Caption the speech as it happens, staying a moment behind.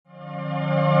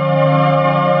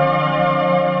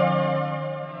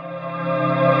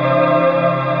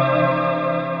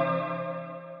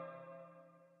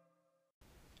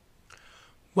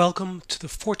Welcome to the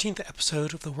 14th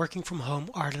episode of the Working From Home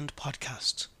Ireland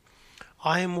podcast.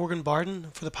 I am Morgan Barden,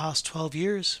 and for the past 12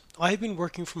 years, I have been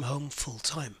working from home full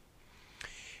time.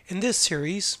 In this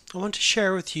series, I want to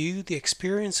share with you the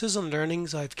experiences and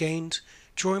learnings I've gained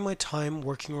during my time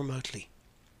working remotely.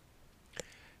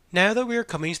 Now that we are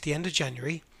coming to the end of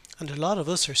January, and a lot of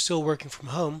us are still working from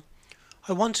home,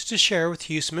 I wanted to share with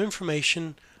you some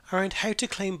information around how to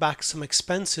claim back some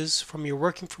expenses from your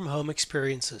working from home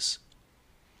experiences.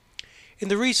 In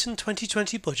the recent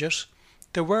 2020 budget,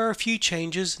 there were a few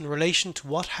changes in relation to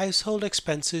what household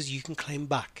expenses you can claim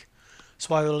back,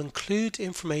 so I will include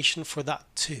information for that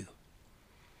too.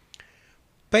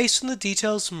 Based on the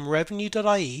details from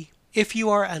revenue.ie, if you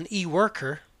are an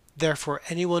e-worker, therefore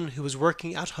anyone who is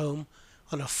working at home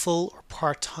on a full or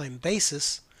part-time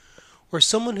basis, or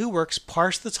someone who works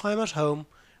part of the time at home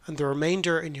and the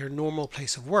remainder in your normal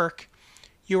place of work,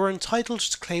 you are entitled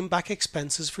to claim back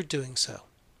expenses for doing so.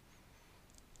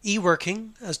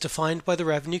 E-working, as defined by the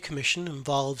Revenue Commission,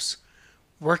 involves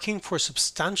working for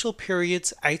substantial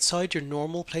periods outside your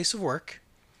normal place of work,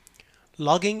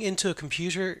 logging into a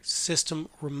computer system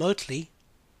remotely,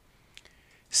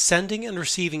 sending and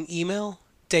receiving email,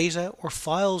 data, or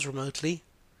files remotely,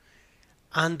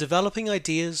 and developing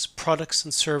ideas, products,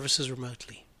 and services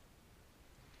remotely.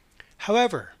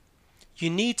 However, you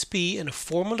need to be in a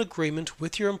formal agreement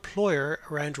with your employer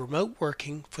around remote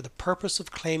working for the purpose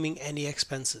of claiming any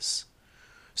expenses.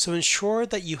 So ensure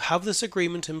that you have this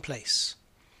agreement in place.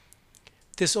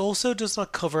 This also does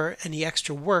not cover any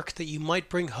extra work that you might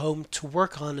bring home to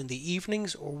work on in the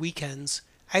evenings or weekends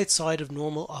outside of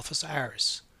normal office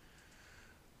hours.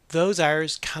 Those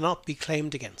hours cannot be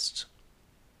claimed against.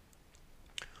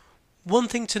 One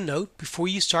thing to note before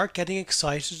you start getting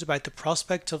excited about the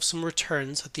prospect of some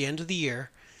returns at the end of the year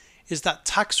is that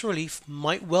tax relief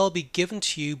might well be given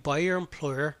to you by your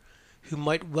employer, who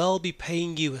might well be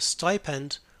paying you a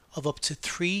stipend of up to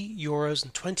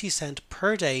 €3.20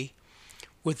 per day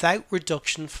without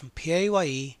reduction from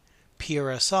PAYE,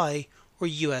 PRSI or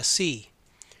USC.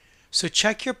 So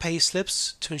check your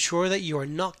payslips to ensure that you are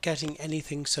not getting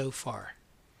anything so far.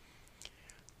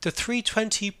 The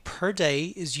 $3.20 per day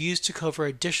is used to cover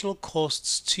additional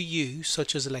costs to you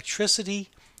such as electricity,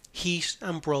 heat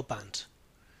and broadband.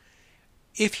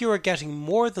 If you are getting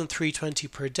more than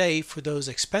 $3.20 per day for those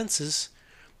expenses,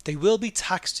 they will be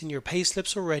taxed in your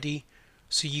payslips already,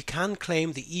 so you can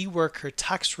claim the e-worker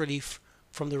tax relief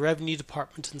from the Revenue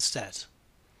Department instead.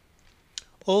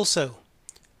 Also,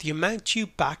 the amount due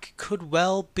back could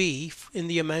well be in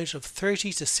the amount of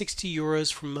 30 to 60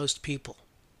 euros from most people.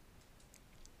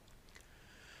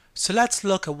 So let's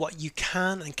look at what you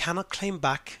can and cannot claim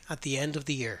back at the end of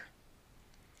the year.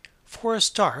 For a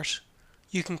start,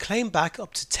 you can claim back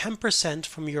up to 10%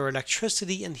 from your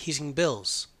electricity and heating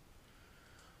bills.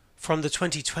 From the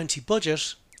 2020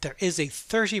 budget, there is a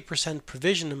 30%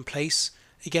 provision in place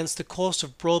against the cost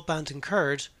of broadband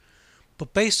incurred,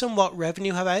 but based on what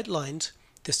Revenue have outlined,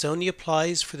 this only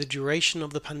applies for the duration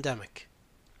of the pandemic.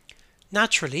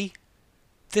 Naturally,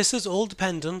 this is all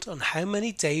dependent on how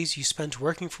many days you spent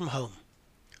working from home.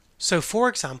 So for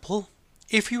example,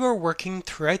 if you are working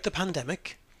throughout the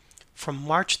pandemic, from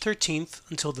March 13th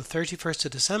until the 31st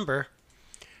of December,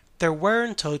 there were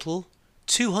in total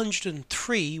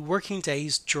 203 working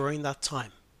days during that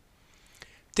time.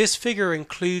 This figure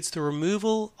includes the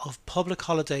removal of public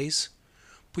holidays,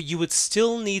 but you would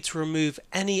still need to remove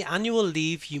any annual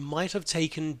leave you might have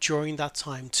taken during that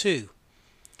time too.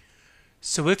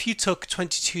 So if you took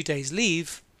 22 days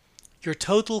leave, your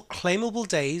total claimable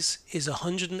days is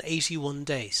 181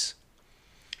 days.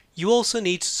 You also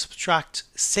need to subtract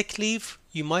sick leave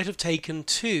you might have taken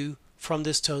too from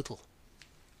this total.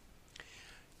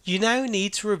 You now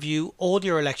need to review all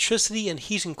your electricity and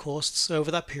heating costs over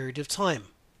that period of time.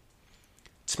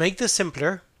 To make this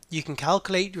simpler, you can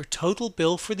calculate your total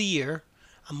bill for the year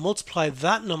and multiply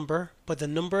that number by the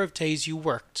number of days you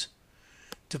worked.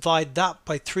 Divide that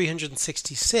by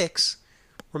 366,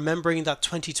 remembering that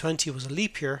 2020 was a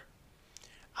leap year,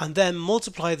 and then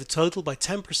multiply the total by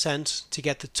 10% to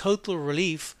get the total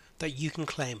relief that you can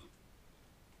claim.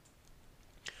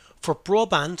 For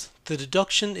broadband, the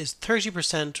deduction is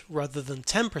 30% rather than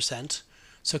 10%,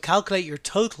 so calculate your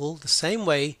total the same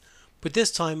way, but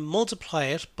this time multiply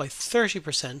it by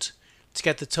 30% to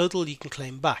get the total you can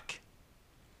claim back.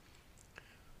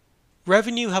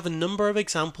 Revenue have a number of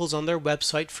examples on their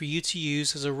website for you to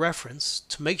use as a reference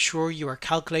to make sure you are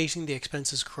calculating the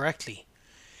expenses correctly,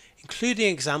 including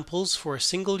examples for a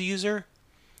single user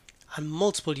and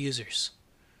multiple users.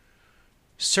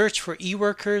 Search for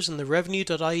eWorkers on the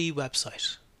revenue.ie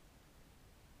website.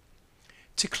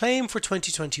 To claim for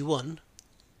 2021,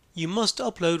 You must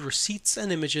upload receipts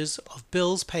and images of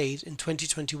bills paid in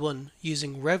 2021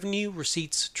 using Revenue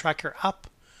Receipts Tracker app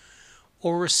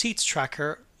or Receipts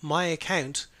Tracker My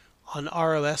Account on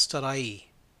ros.ie.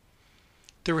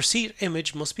 The receipt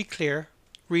image must be clear,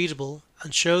 readable,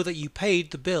 and show that you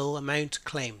paid the bill amount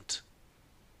claimed.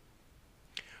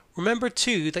 Remember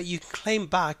too that you can claim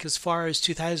back as far as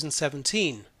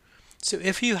 2017, so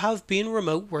if you have been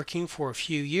remote working for a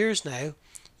few years now,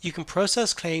 you can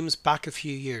process claims back a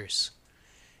few years.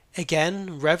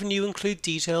 Again, Revenue include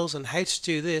details on how to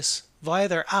do this via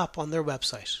their app on their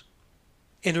website.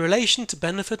 In relation to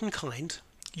benefit in kind,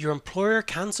 your employer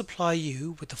can supply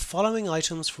you with the following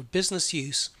items for business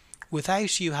use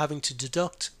without you having to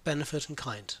deduct benefit in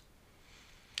kind: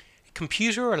 a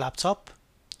computer or laptop,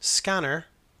 scanner,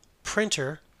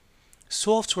 printer,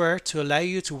 software to allow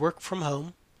you to work from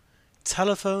home,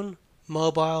 telephone,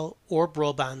 mobile or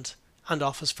broadband, and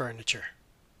office furniture.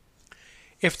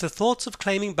 If the thoughts of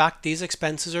claiming back these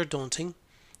expenses are daunting,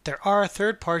 there are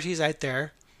third parties out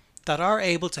there that are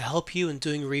able to help you in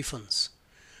doing refunds.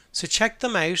 So check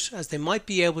them out, as they might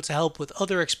be able to help with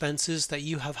other expenses that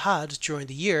you have had during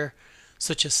the year,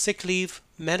 such as sick leave,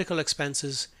 medical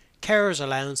expenses, carers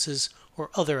allowances, or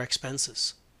other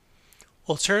expenses.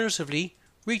 Alternatively,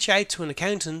 reach out to an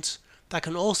accountant that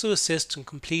can also assist in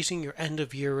completing your end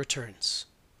of year returns.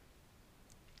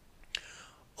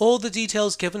 All the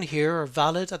details given here are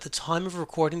valid at the time of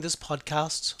recording this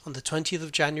podcast on the 20th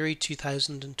of January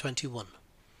 2021.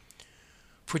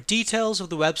 For details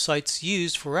of the websites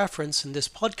used for reference in this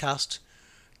podcast,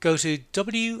 go to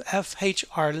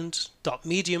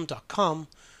wfhireland.medium.com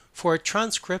for a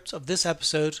transcript of this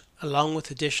episode along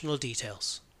with additional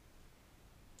details.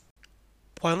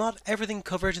 While not everything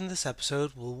covered in this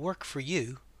episode will work for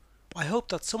you, I hope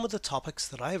that some of the topics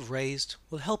that I have raised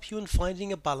will help you in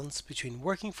finding a balance between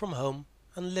working from home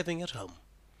and living at home.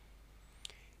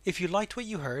 If you liked what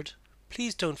you heard,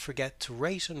 please don't forget to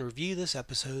rate and review this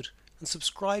episode and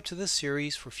subscribe to this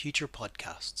series for future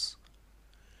podcasts.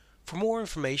 For more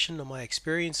information on my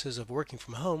experiences of working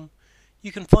from home,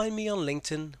 you can find me on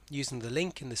LinkedIn using the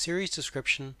link in the series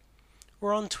description,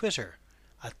 or on Twitter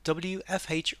at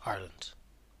WFH Ireland.